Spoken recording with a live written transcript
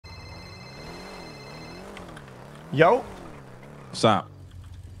Yo. What's up?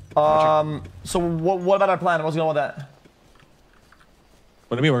 So what about our plan? What's going on with that?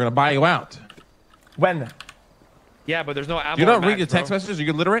 What do you mean? We're gonna buy you out. When? Yeah, but there's no ammo. You don't read your text messages? Are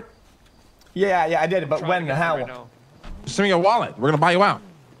you illiterate? Yeah, I did. But when? How? Right now. Just send me your wallet. We're gonna buy you out.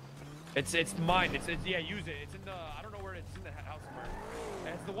 It's mine. It's yeah. Use it. It's in the. I don't know where it's in the house somewhere.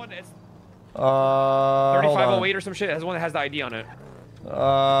 It's the one. It's 3508 or some shit. It's the one that has the ID on it.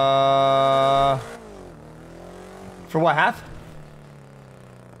 For what, half?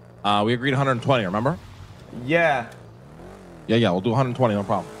 We agreed 120. Remember? Yeah. Yeah. We'll do 120. No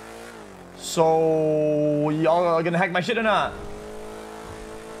problem. So y'all are gonna hack my shit or not?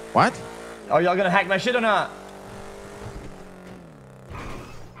 What? Are y'all gonna hack my shit or not?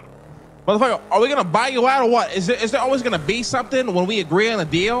 Motherfucker, are we gonna buy you out or what? Is there always gonna be something when we agree on a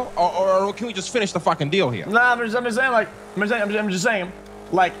deal, or can we just finish the fucking deal here? Nah, I'm just saying, like, I'm just saying,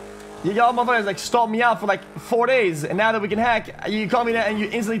 like, y'all motherfuckers like stalled me out for like 4 days, and now that we can hack, you call me that and you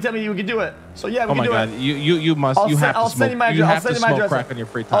instantly tell me you can do it. So yeah, we can do it. Oh my god, you have to smoke crack on your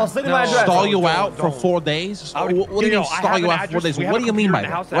free time. I'll send you my address. Stall you out for 4 days? What do you mean stall you out for 4 days? What do you mean by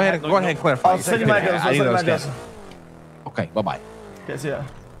that? Go ahead and clarify. I'll send you my address. I'll send you my address. Okay, bye-bye. Okay, see ya.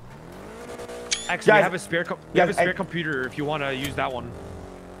 Actually, I have a spare computer if you want to use that one.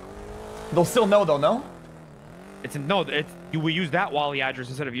 They'll still know though, no? You will use that Wally address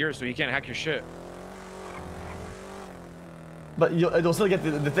instead of yours, so you can't hack your shit. But they'll still get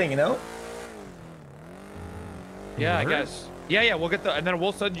the thing, you know? Yeah, I guess. Yeah, we'll get and then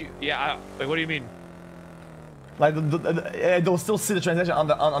we'll send you. Yeah, like, what do you mean? Like they'll still see the transaction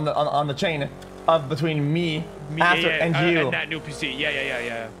on the chain of between me after and you and that new PC.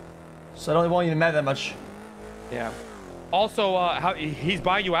 Yeah. So I don't want you to matter that much. Yeah. Also, how he's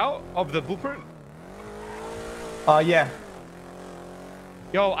buying you out of the blueprint? Yeah.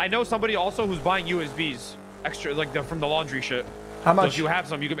 Yo, I know somebody also who's buying USBs extra, like from the laundry shit. How much? So if you have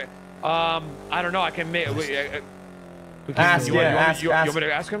some, you can make. I don't know. I can make. Ask. You want me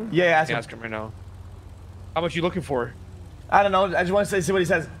to ask him? Yeah, ask him. Ask him right now. How much you looking for? I don't know. I just want to see what he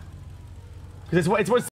says. Because it's worth